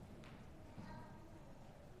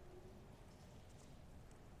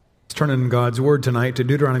turn in God's Word tonight to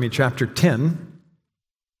Deuteronomy chapter 10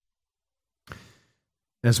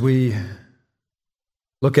 as we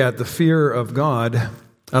look at the fear of God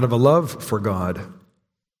out of a love for God.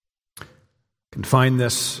 You can find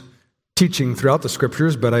this teaching throughout the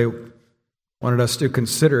Scriptures, but I wanted us to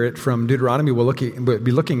consider it from Deuteronomy. We'll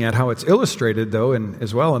be looking at how it's illustrated, though,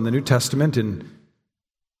 as well in the New Testament in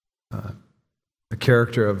the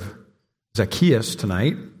character of Zacchaeus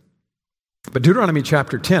tonight. But Deuteronomy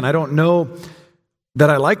chapter 10, I don't know that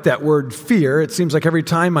I like that word fear. It seems like every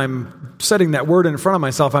time I'm setting that word in front of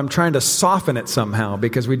myself, I'm trying to soften it somehow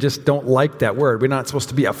because we just don't like that word. We're not supposed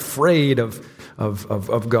to be afraid of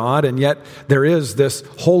God, and yet there is this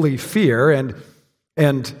holy fear,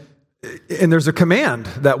 and there's a command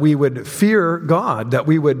that we would fear God, that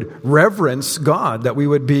we would reverence God, that we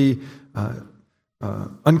would be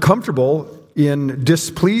uncomfortable in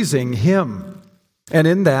displeasing Him. And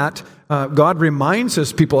in that, God reminds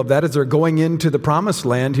His people of that as they're going into the promised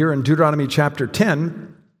land here in Deuteronomy chapter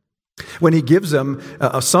 10, when He gives them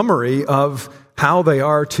a summary of how they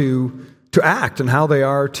are to act and how they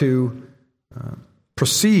are to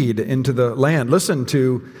proceed into the land. Listen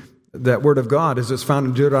to that word of God as it's found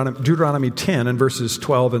in Deuteronomy 10 and verses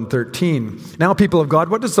 12 and 13. Now, people of God,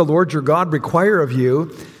 what does the Lord your God require of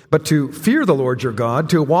you but to fear the Lord your God,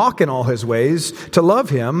 to walk in all His ways, to love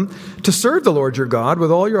Him, to serve the Lord your God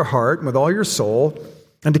with all your heart and with all your soul,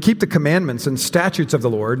 and to keep the commandments and statutes of the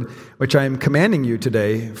Lord, which I am commanding you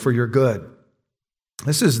today for your good.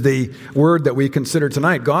 This is the word that we consider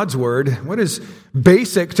tonight, God's word. What is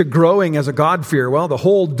basic to growing as a God-fearer? Well, the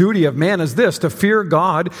whole duty of man is this, to fear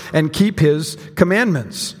God and keep His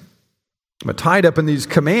commandments. But tied up in these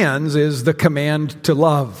commands is the command to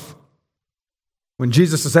love. When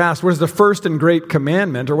Jesus is asked, what is the first and great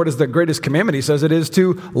commandment, or what is the greatest commandment, He says it is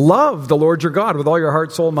to love the Lord your God with all your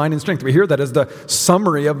heart, soul, mind, and strength. We hear that as the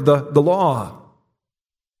summary of the law.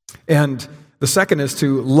 And the second is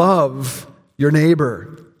to love your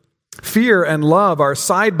neighbor. Fear and love are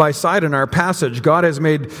side by side in our passage. God has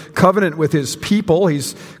made covenant with His people.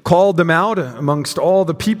 He's called them out amongst all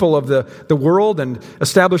the people of the world and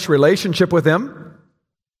established relationship with them.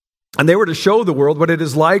 And they were to show the world what it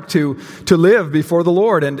is like to live before the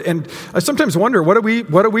Lord. And I sometimes wonder, what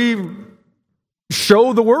do we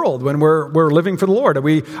show the world when we're living for the Lord?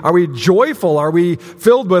 Are we joyful? Are we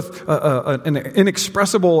filled with an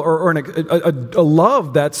inexpressible or a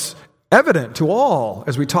love that's evident to all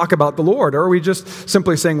as we talk about the Lord? Or are we just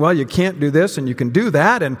simply saying, well, you can't do this and you can do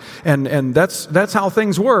that, and that's how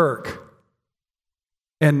things work?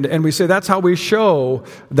 And we say that's how we show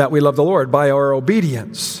that we love the Lord, by our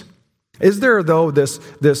obedience. Is there, though, this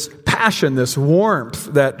passion, this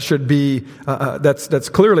warmth that should be, that's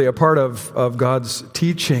clearly a part of God's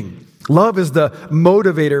teaching? Love is the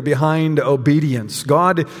motivator behind obedience.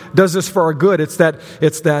 God does this for our good. It's that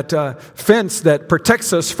fence that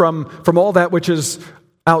protects us from all that which is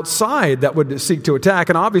outside that would seek to attack,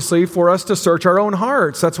 and obviously for us to search our own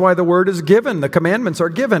hearts. That's why the word is given. The commandments are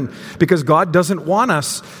given, because God doesn't want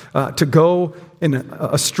us to go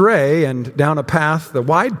astray and down a path, the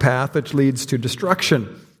wide path that leads to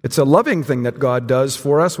destruction. It's a loving thing that God does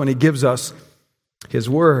for us when He gives us His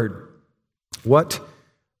word. What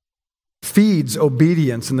feeds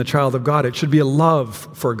obedience in the child of God? It should be a love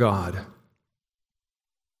for God.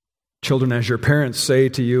 Children, as your parents say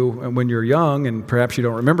to you when you're young, and perhaps you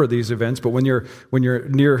don't remember these events, but when you're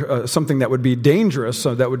near something that would be dangerous,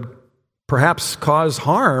 that would perhaps cause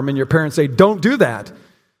harm, and your parents say, don't do that.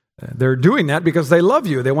 They're doing that because they love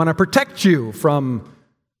you. They want to protect you from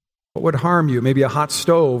what would harm you, maybe a hot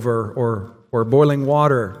stove or boiling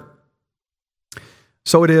water.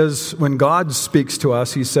 So it is when God speaks to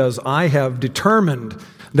us, He says, I have determined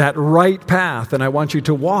that right path, and I want you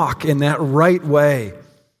to walk in that right way.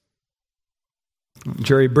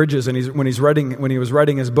 Jerry Bridges, and when he was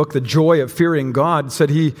writing his book, The Joy of Fearing God,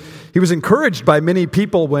 said he was encouraged by many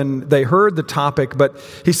people when they heard the topic, but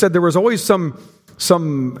he said there was always some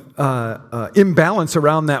imbalance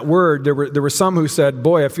around that word. There were some who said,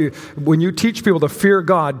 boy, when you teach people to fear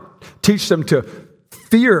God, teach them to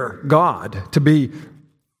fear God, to be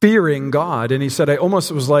fearing God. And he said, it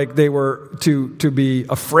almost was like they were to be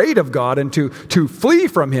afraid of God and to flee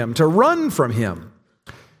from Him, to run from Him.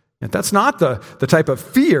 And that's not the type of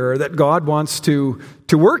fear that God wants to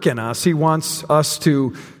work in us. He wants us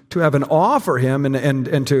to have an awe for Him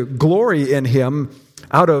and to glory in Him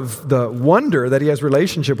out of the wonder that He has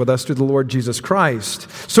relationship with us through the Lord Jesus Christ.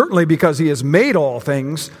 Certainly because He has made all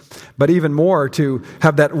things, but even more to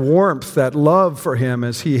have that warmth, that love for Him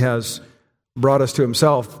as He has brought us to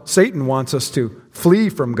Himself. Satan wants us to flee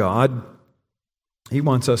from God. He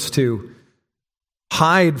wants us to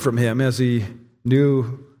hide from him, as he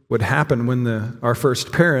knew would happen when our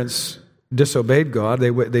first parents disobeyed God.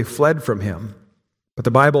 They fled from him. But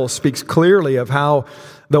the Bible speaks clearly of how,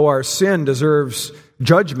 though our sin deserves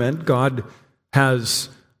judgment, God has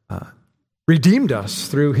redeemed us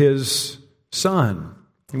through his Son.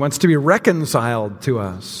 He wants to be reconciled to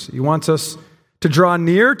us. He wants us to draw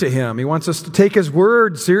near to him. He wants us to take his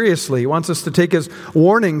word seriously. He wants us to take his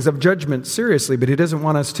warnings of judgment seriously, but he doesn't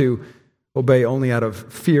want us to obey only out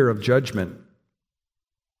of fear of judgment.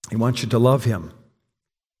 He wants you to love him.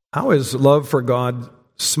 How is love for God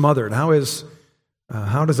smothered? How does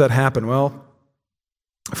that happen? Well,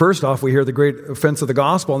 first off, we hear the great offense of the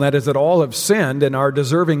gospel, and that is that all have sinned and are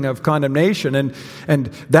deserving of condemnation. And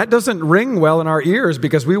that doesn't ring well in our ears,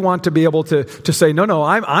 because we want to be able to say, no,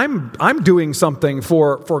 I'm doing something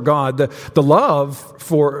for God. The love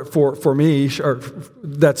for me, or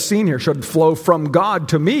that's seen here, should flow from God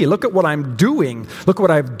to me. Look at what I'm doing. Look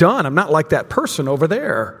what I've done. I'm not like that person over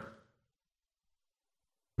there.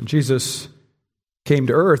 When Jesus came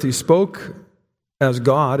to earth, he spoke as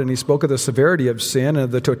God, and he spoke of the severity of sin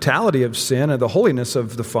and the totality of sin and the holiness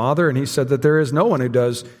of the Father, and he said that there is no one who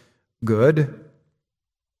does good.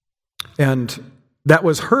 And that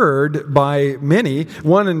was heard by many.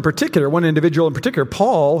 One individual in particular,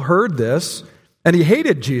 Paul, heard this, and he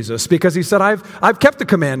hated Jesus because he said, I've kept the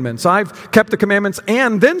commandments. I've kept the commandments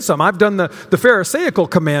and then some. I've done the Pharisaical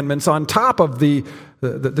commandments on top of the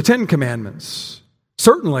Ten Commandments.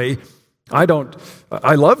 Certainly, I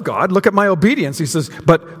love God. Look at my obedience. He says,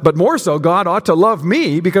 but more so, God ought to love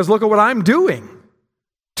me, because look at what I'm doing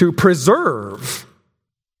to preserve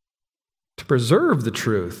the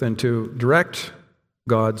truth and to direct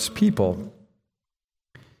God's people.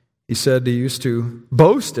 He said he used to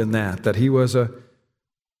boast in that he was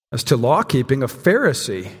as to law-keeping, a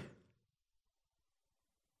Pharisee.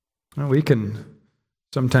 Well, we can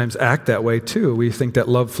sometimes act that way too. We think that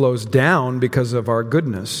love flows down because of our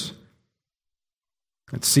goodness.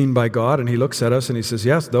 It's seen by God, and he looks at us and he says,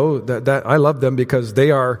 yes, though that I love them because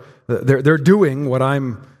they're doing what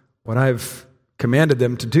I've commanded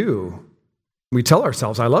them to do. We tell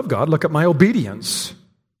ourselves, I love God, look at my obedience.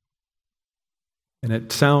 And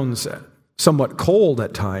it sounds somewhat cold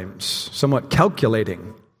at times, somewhat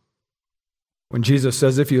calculating. When Jesus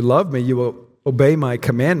says, if you love me, you will obey my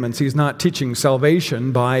commandments, he's not teaching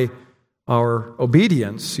salvation by our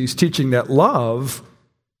obedience. He's teaching that love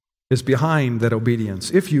is behind that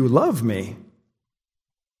obedience. If you love me,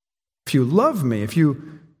 if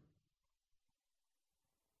you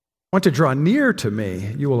want to draw near to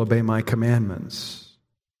me, you will obey my commandments.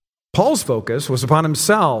 Paul's focus was upon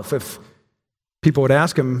himself. If people would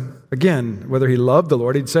ask him again whether he loved the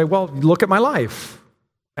Lord, he'd say, well, look at my life.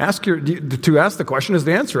 To ask the question is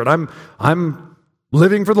to answer it. I'm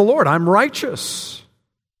living for the Lord. I'm righteous.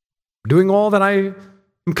 Doing all that I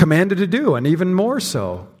am commanded to do, and even more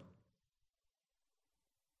so.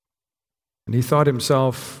 And he thought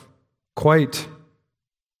himself quite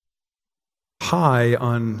high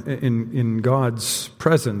in God's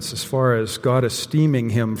presence, as far as God esteeming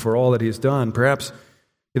him for all that he's done. Perhaps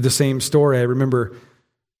in the same story, I remember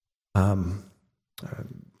a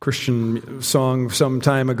Christian song some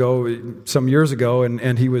years ago,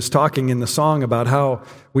 and he was talking in the song about how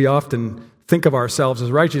we often think of ourselves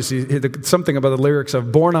as righteous. Something about the lyrics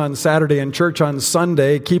of born on Saturday and church on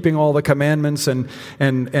Sunday, keeping all the commandments and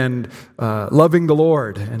loving the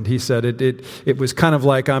Lord. And he said it was kind of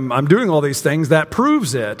like I'm doing all these things that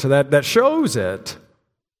proves it, that shows it.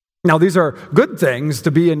 Now, these are good things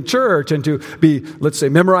to be in church and to be, let's say,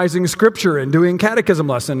 memorizing Scripture and doing catechism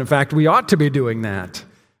lesson. In fact, we ought to be doing that.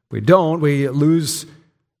 We don't, we lose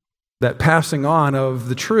that passing on of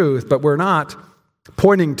the truth, but we're not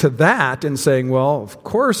pointing to that and saying, well, of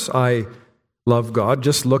course I love God,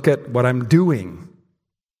 just look at what I'm doing.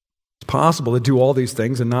 It's possible to do all these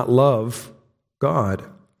things and not love God.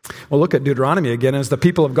 Well, look at Deuteronomy again. As the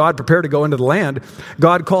people of God prepare to go into the land,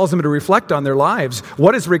 God calls them to reflect on their lives.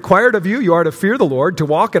 What is required of you? You are to fear the Lord, to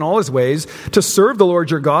walk in all his ways, to serve the Lord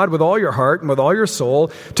your God with all your heart and with all your soul,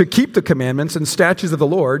 to keep the commandments and statutes of the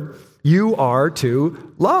Lord. You are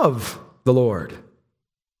to love the Lord.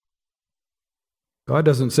 God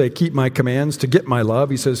doesn't say, keep my commands to get my love.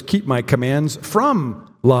 He says, keep my commands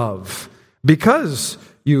from love. Because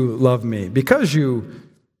you love me. Because you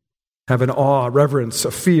have an awe, reverence,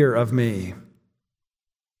 a fear of me.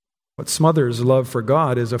 What smothers love for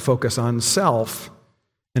God is a focus on self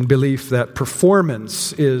and belief that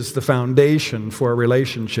performance is the foundation for a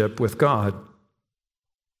relationship with God.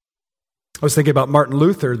 I was thinking about Martin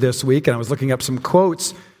Luther this week, and I was looking up some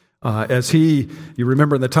quotes You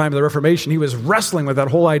remember in the time of the Reformation, he was wrestling with that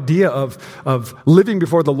whole idea of living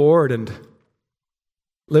before the Lord and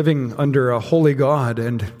living under a holy God.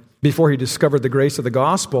 And before he discovered the grace of the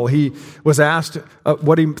gospel, he was asked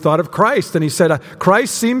what he thought of Christ. And he said,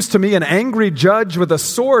 Christ seems to me an angry judge with a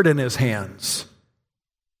sword in his hands.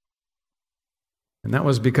 And that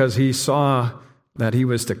was because he saw that he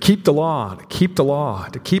was to keep the law,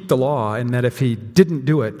 and that if he didn't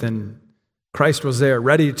do it, then Christ was there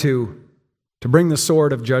ready to bring the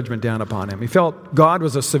sword of judgment down upon him. He felt God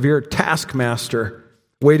was a severe taskmaster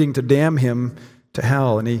waiting to damn him to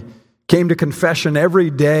hell. And he came to confession every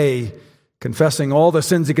day, confessing all the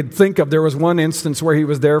sins he could think of. There was one instance where he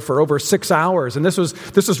was there for over 6 hours. And this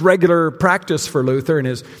was regular practice for Luther. And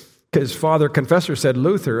his father confessor said,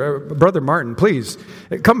 Luther, Brother Martin, please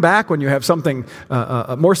come back when you have something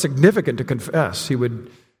more significant to confess. He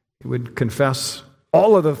would confess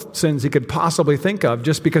all of the sins he could possibly think of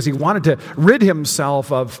just because he wanted to rid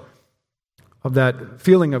himself of that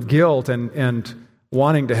feeling of guilt and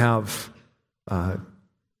wanting to have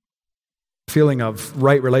feeling of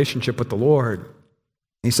right relationship with the Lord.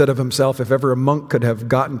 He said of himself, if ever a monk could have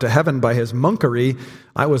gotten to heaven by his monkery,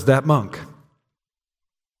 I was that monk.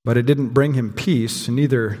 But it didn't bring him peace,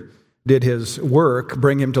 neither did his work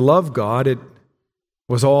bring him to love God. It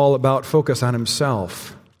was all about focus on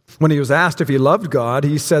himself. When he was asked if he loved God,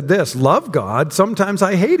 he said this, love God, sometimes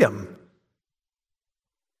I hate him.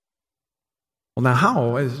 Well, now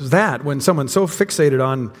how is that when someone's so fixated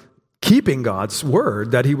on keeping God's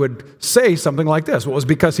word that he would say something like this? Well, it was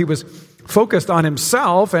because he was focused on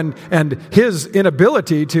himself and his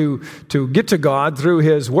inability to get to God through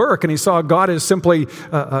his work. And he saw God as simply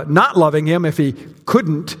not loving him if he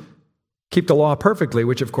couldn't keep the law perfectly,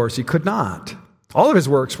 which of course he could not. All of his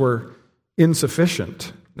works were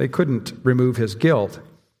insufficient. They couldn't remove his guilt.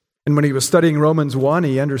 And when he was studying Romans 1,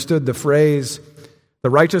 he understood the phrase, the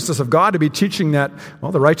righteousness of God, to be teaching that,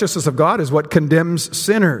 well, the righteousness of God is what condemns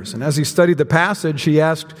sinners. And as he studied the passage, he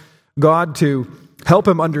asked God to help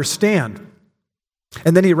him understand.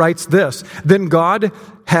 And then he writes this, then God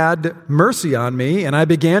had mercy on me, and I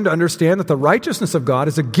began to understand that the righteousness of God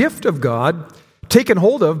is a gift of God taken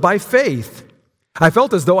hold of by faith. I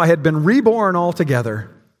felt as though I had been reborn altogether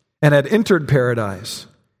and had entered paradise.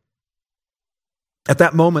 At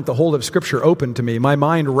that moment, the whole of Scripture opened to me. My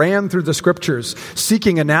mind ran through the Scriptures,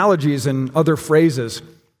 seeking analogies and other phrases.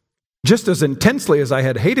 Just as intensely as I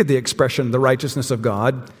had hated the expression, the righteousness of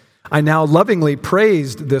God, I now lovingly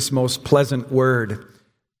praised this most pleasant word.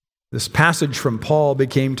 This passage from Paul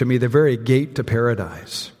became to me the very gate to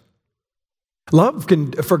paradise. Love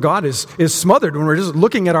for God is smothered when we're just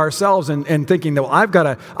looking at ourselves and thinking that, well, I've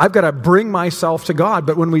got to bring myself to God.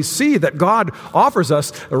 But when we see that God offers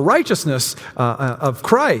us the righteousness of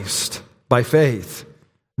Christ by faith,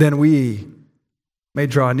 then we may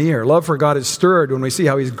draw near. Love for God is stirred when we see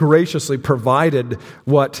how He's graciously provided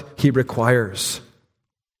what He requires.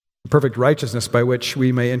 The perfect righteousness by which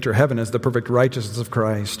we may enter heaven is the perfect righteousness of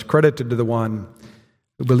Christ, credited to the one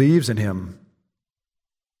who believes in Him.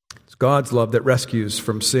 God's love that rescues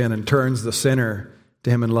from sin and turns the sinner to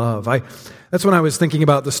Him in love. That's when I was thinking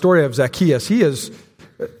about the story of Zacchaeus. He is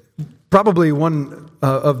probably one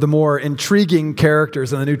of the more intriguing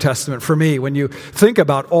characters in the New Testament for me. When you think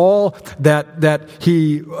about all that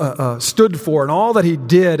he stood for and all that he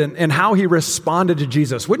did and how he responded to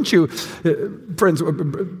Jesus. Wouldn't you, friends,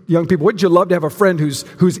 young people, wouldn't you love to have a friend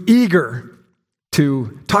who's eager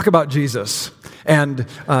to talk about Jesus and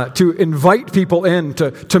to invite people in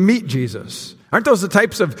to meet Jesus? Aren't those the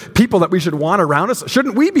types of people that we should want around us?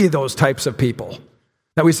 Shouldn't we be those types of people?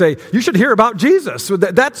 That we say, you should hear about Jesus.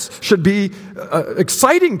 That should be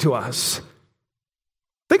exciting to us.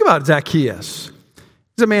 Think about Zacchaeus.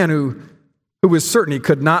 He's a man who was certain he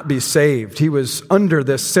could not be saved. He was under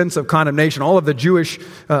this sense of condemnation. All of the Jewish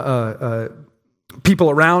people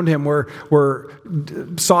around him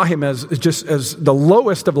saw him as the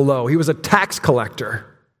lowest of the low. He was a tax collector.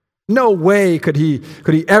 No way could he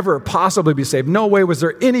ever possibly be saved. No way was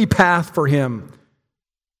there any path for him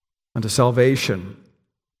unto salvation.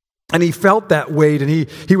 And he felt that weight, and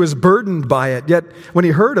he was burdened by it. Yet when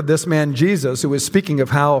he heard of this man Jesus, who was speaking of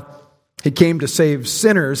how he came to save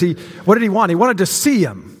sinners, what did he want? He wanted to see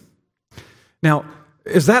him. Now,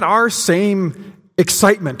 is that our same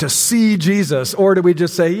excitement to see Jesus, or do we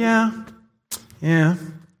just say, yeah?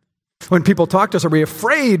 When people talk to us, are we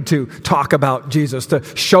afraid to talk about Jesus, to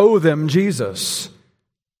show them Jesus?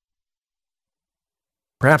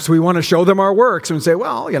 Perhaps we want to show them our works and say,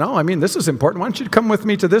 well, this is important. Why don't you come with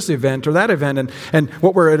me to this event or that event? And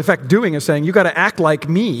what we're in effect doing is saying, you got to act like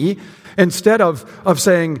me, instead of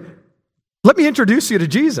saying, Let me introduce you to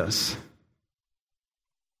Jesus.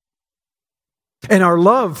 And our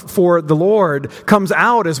love for the Lord comes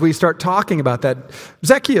out as we start talking about that.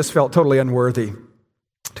 Zacchaeus felt totally unworthy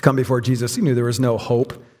to come before Jesus. He knew there was no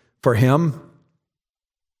hope for him.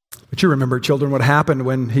 But you remember, children, what happened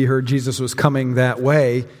when he heard Jesus was coming that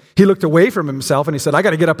way. He looked away from himself and he said, I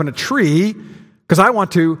got to get up in a tree because I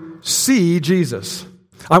want to see Jesus.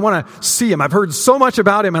 I want to see him. I've heard so much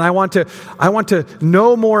about him and I want to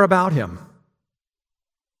know more about him.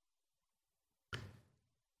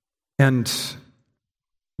 And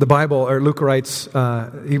the Bible, or Luke writes,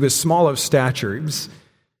 he was small of stature. He was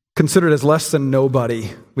considered as less than nobody,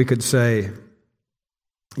 we could say.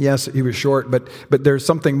 Yes, he was short, but there's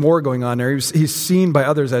something more going on there. He's seen by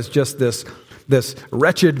others as just this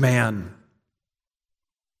wretched man,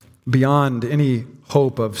 beyond any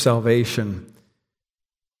hope of salvation.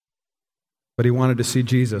 But he wanted to see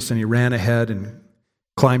Jesus, and he ran ahead and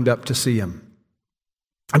climbed up to see him.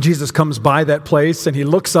 And Jesus comes by that place, and he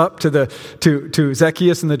looks up to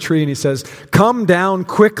Zacchaeus in the tree, and he says, come down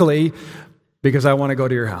quickly, because I want to go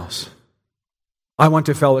to your house. I want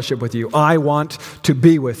to fellowship with you. I want to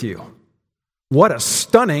be with you. What a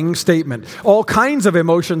stunning statement. All kinds of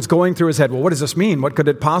emotions going through his head. Well, what does this mean? What could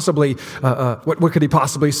it possibly, what could he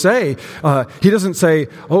possibly say? He doesn't say,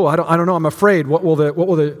 oh, I don't know, I'm afraid. What will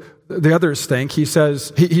the others think? He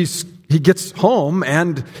says, he gets home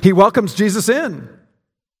and he welcomes Jesus in.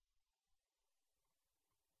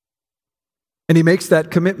 And he makes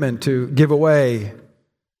that commitment to give away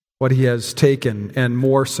what he has taken, and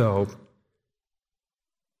more so.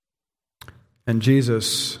 And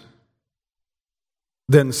Jesus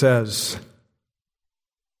then says,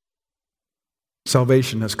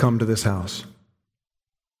 salvation has come to this house.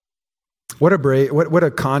 What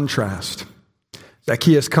a contrast.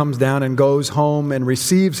 Zacchaeus comes down and goes home and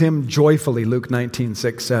receives him joyfully, Luke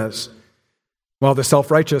 19:6 says. While the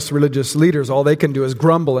self-righteous religious leaders, all they can do is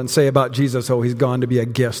grumble and say about Jesus, oh, he's gone to be a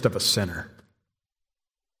guest of a sinner.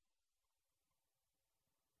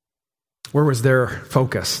 Where was their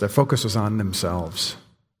focus? Their focus was on themselves.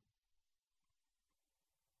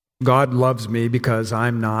 God loves me because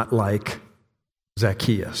I'm not like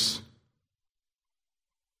Zacchaeus.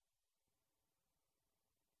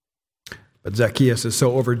 But Zacchaeus is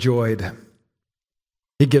so overjoyed.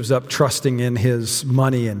 He gives up trusting in his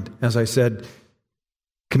money and, as I said,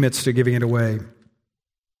 commits to giving it away.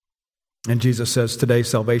 And Jesus says, today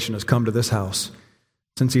salvation has come to this house,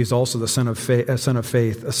 since he is also the son of faith, a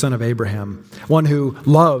son of Abraham, one who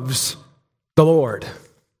loves the Lord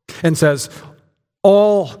and says,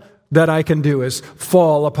 all that I can do is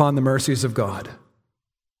fall upon the mercies of God.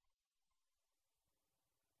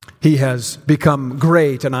 He has become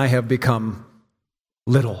great and I have become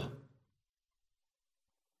little.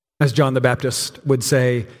 As John the Baptist would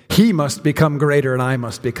say, he must become greater and I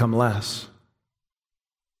must become less.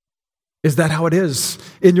 Is that how it is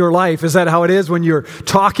in your life? Is that how it is when you're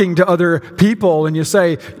talking to other people and you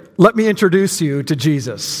say, let me introduce you to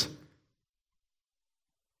Jesus?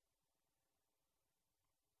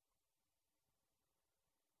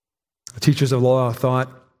 The teachers of law thought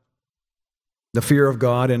the fear of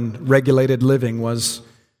God and regulated living was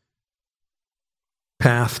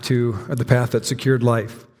the path that secured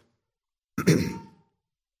life.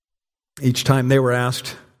 Each time they were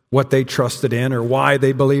asked what they trusted in or why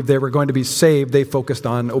they believed they were going to be saved, they focused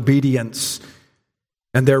on obedience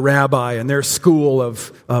and their rabbi and their school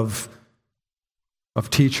of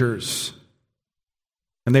teachers.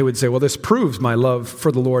 And they would say, well, this proves my love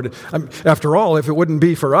for the Lord. After all, if it wouldn't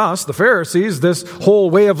be for us, the Pharisees, this whole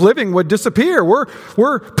way of living would disappear.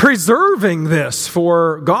 We're preserving this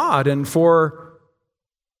for God and for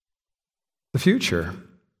the future.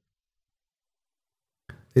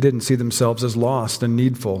 They didn't see themselves as lost and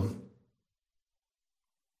needful.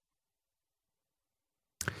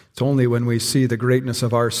 It's only when we see the greatness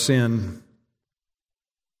of our sin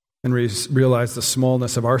and realize the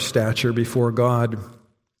smallness of our stature before God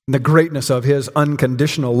and the greatness of His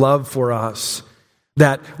unconditional love for us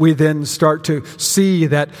that we then start to see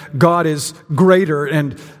that God is greater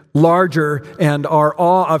and larger and our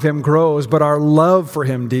awe of Him grows, but our love for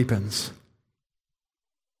Him deepens.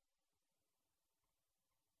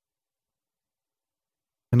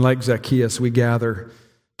 And like Zacchaeus, we gather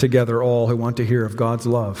together all who want to hear of God's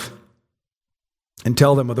love and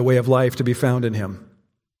tell them of the way of life to be found in Him.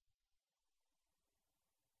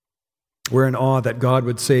 We're in awe that God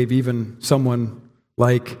would save even someone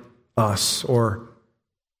like us, or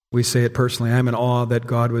we say it personally, I'm in awe that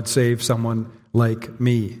God would save someone like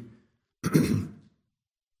me. And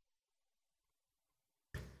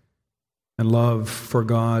love for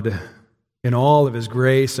God in all of His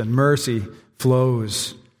grace and mercy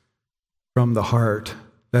flows from the heart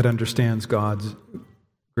that understands God's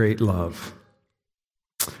great love.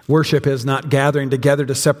 Worship is not gathering together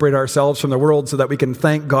to separate ourselves from the world so that we can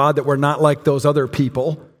thank God that we're not like those other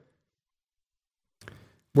people.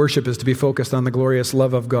 Worship is to be focused on the glorious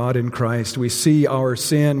love of God in Christ. We see our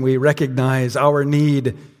sin, we recognize our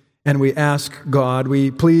need, and we ask God,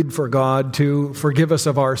 we plead for God to forgive us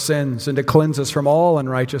of our sins and to cleanse us from all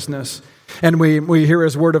unrighteousness. And we hear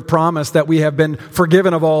His word of promise that we have been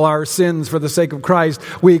forgiven of all our sins for the sake of Christ.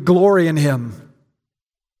 We glory in Him.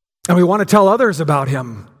 And we want to tell others about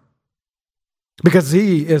Him because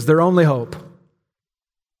He is their only hope.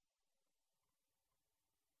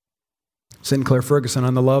 Sinclair Ferguson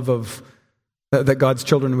on the love that God's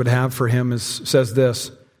children would have for Him says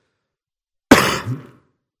this: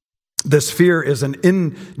 this fear is an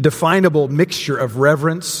indefinable mixture of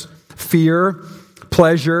reverence, fear,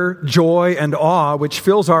 pleasure, joy, and awe, which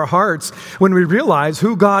fills our hearts when we realize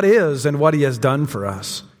who God is and what He has done for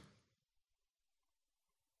us.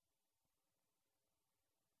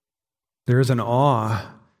 There is an awe,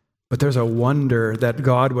 but there's a wonder that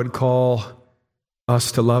God would call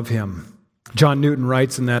us to love Him. John Newton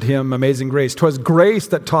writes in that hymn, Amazing Grace, "'Twas grace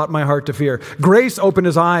that taught my heart to fear. Grace opened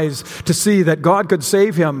his eyes to see that God could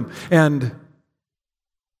save him and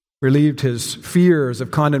relieved his fears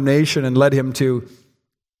of condemnation and led him to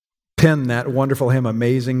pen that wonderful hymn,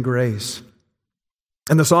 Amazing Grace."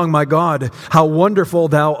 And the song, My God, how wonderful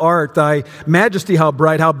Thou art, Thy majesty how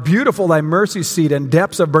bright, how beautiful Thy mercy seat and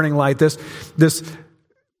depths of burning light, this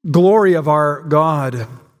glory of our God.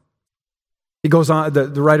 He goes on,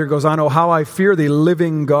 the writer goes on, "Oh, how I fear Thee,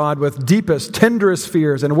 living God, with deepest, tenderest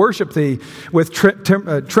fears, and worship Thee with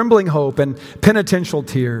trembling hope and penitential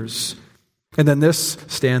tears." And then this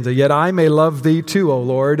stanza, "Yet I may love Thee too, O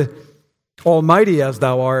Lord, almighty as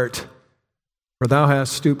Thou art, for Thou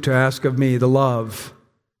hast stooped to ask of me the love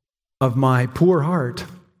of my poor heart."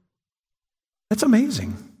 That's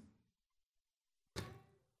amazing.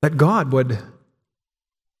 That God would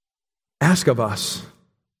ask of us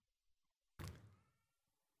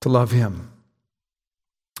to love Him.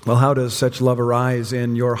 Well, how does such love arise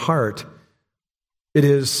in your heart? It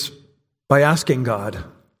is by asking God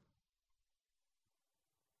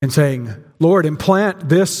and saying, Lord, implant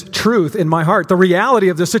this truth in my heart, the reality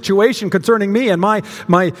of the situation concerning me and my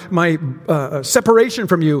separation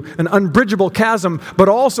from you, an unbridgeable chasm, but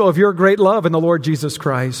also of your great love in the Lord Jesus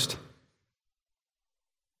Christ.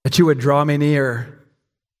 That you would draw me near,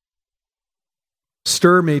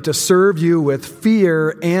 stir me to serve you with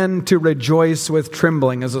fear and to rejoice with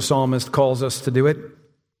trembling, as the psalmist calls us to do it.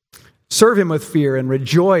 Serve Him with fear and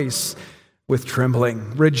rejoice with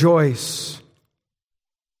trembling. Rejoice.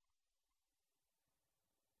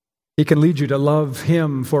 He can lead you to love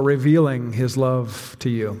Him for revealing His love to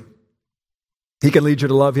you. He can lead you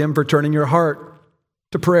to love Him for turning your heart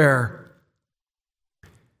to prayer.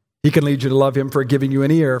 He can lead you to love Him for giving you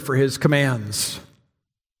an ear for His commands.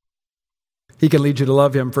 He can lead you to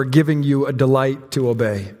love Him for giving you a delight to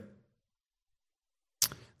obey.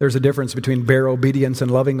 There's a difference between bare obedience and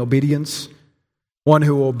loving obedience. One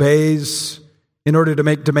who obeys in order to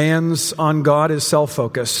make demands on God is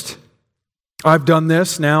self-focused. I've done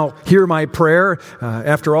this, now hear my prayer.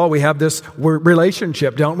 After all, we have this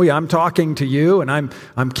relationship, don't we? I'm talking to you and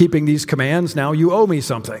I'm keeping these commands. Now you owe me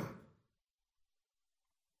something.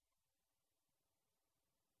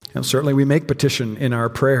 Now, certainly we make petition in our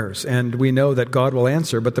prayers and we know that God will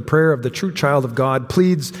answer, but the prayer of the true child of God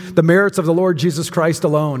pleads the merits of the Lord Jesus Christ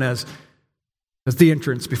alone as the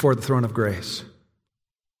entrance before the throne of grace.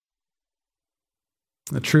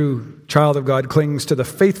 The true child of God clings to the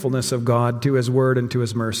faithfulness of God, to His word and to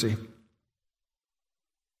His mercy.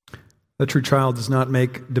 The true child does not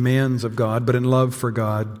make demands of God, but in love for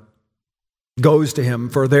God, goes to Him,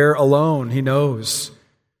 for there alone he knows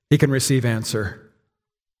he can receive answer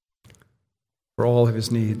for all of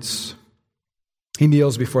his needs. He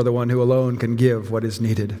kneels before the one who alone can give what is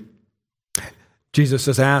needed. Jesus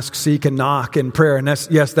says, ask, seek, and knock in prayer. And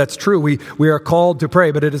yes, that's true. We are called to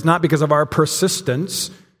pray, but it is not because of our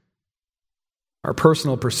persistence, our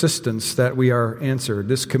personal persistence, that we are answered.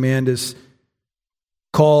 This command is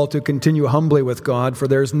called to continue humbly with God, for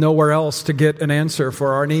there's nowhere else to get an answer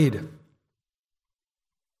for our need.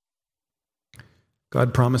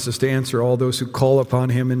 God promises to answer all those who call upon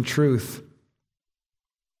Him in truth.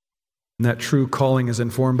 And that true calling is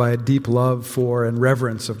informed by a deep love for and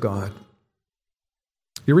reverence of God.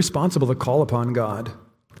 You're responsible to call upon God.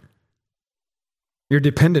 You're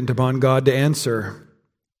dependent upon God to answer.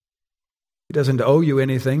 He doesn't owe you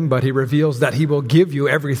anything, but He reveals that He will give you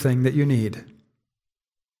everything that you need.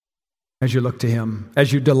 as you look to Him,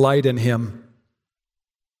 as you delight in Him,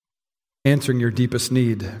 answering your deepest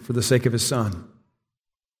need for the sake of His Son.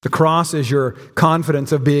 The cross is your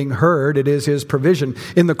confidence of being heard. It is His provision.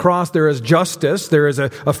 In the cross, there is justice. There is a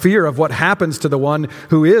fear of what happens to the one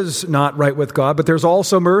who is not right with God. But there's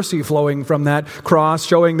also mercy flowing from that cross,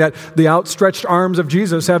 showing that the outstretched arms of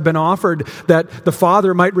Jesus have been offered, that the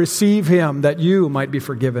Father might receive Him, that you might be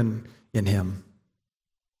forgiven in Him.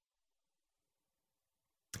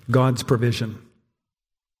 God's provision,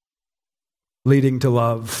 leading to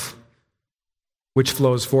love, which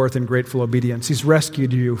flows forth in grateful obedience. He's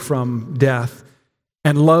rescued you from death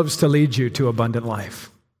and loves to lead you to abundant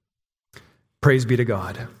life. Praise be to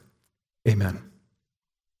God. Amen.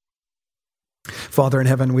 Father in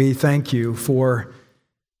heaven, we thank you for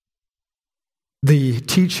the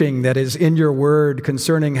teaching that is in your word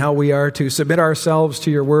concerning how we are to submit ourselves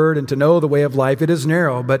to your word and to know the way of life. It is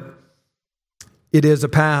narrow, but it is a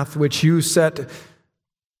path which you set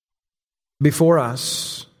before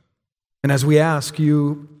us. And as we ask,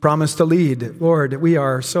 you promise to lead. Lord, we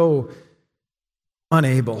are so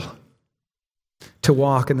unable to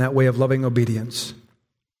walk in that way of loving obedience.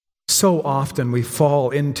 So often we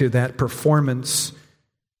fall into that performance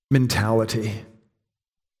mentality.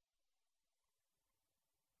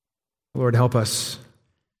 Lord, help us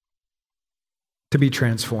to be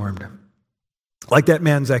transformed. Like that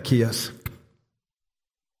man Zacchaeus,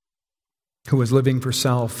 who was living for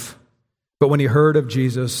self. But when he heard of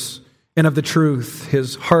Jesus and of the truth,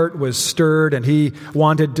 his heart was stirred and he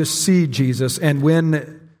wanted to see Jesus. And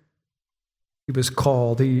when he was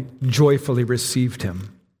called, he joyfully received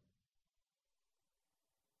him.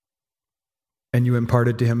 And you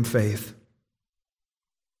imparted to him faith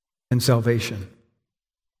and salvation.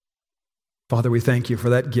 Father, we thank you for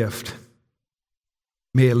that gift.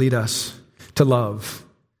 May it lead us to love,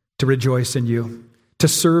 to rejoice in you, to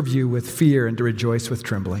serve you with fear, and to rejoice with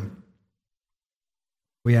trembling.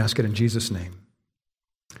 We ask it in Jesus' name.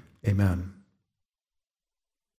 Amen.